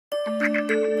Hi,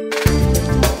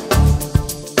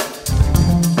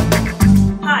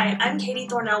 I'm Katie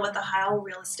Thornell with the Heyl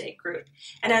Real Estate Group,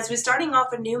 and as we're starting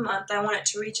off a new month, I wanted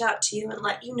to reach out to you and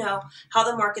let you know how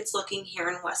the market's looking here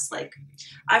in Westlake.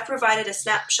 I've provided a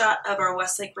snapshot of our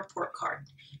Westlake report card.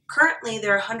 Currently,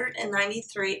 there are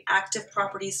 193 active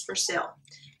properties for sale.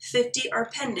 50 are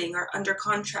pending or under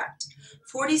contract.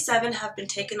 47 have been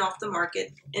taken off the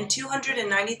market, and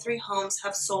 293 homes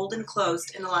have sold and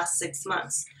closed in the last 6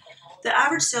 months. The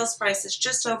average sales price is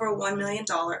just over $1 million,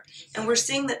 and we're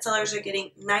seeing that sellers are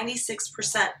getting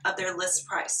 96% of their list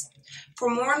price. For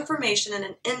more information and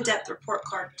an in-depth report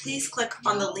card, please click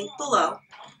on the link below,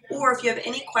 or if you have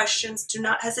any questions, do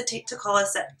not hesitate to call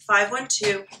us at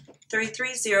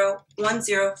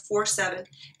 512-330-1047,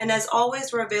 and as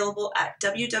always, we're available at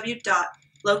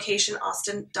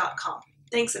www.locationaustin.com.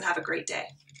 Thanks and have a great day.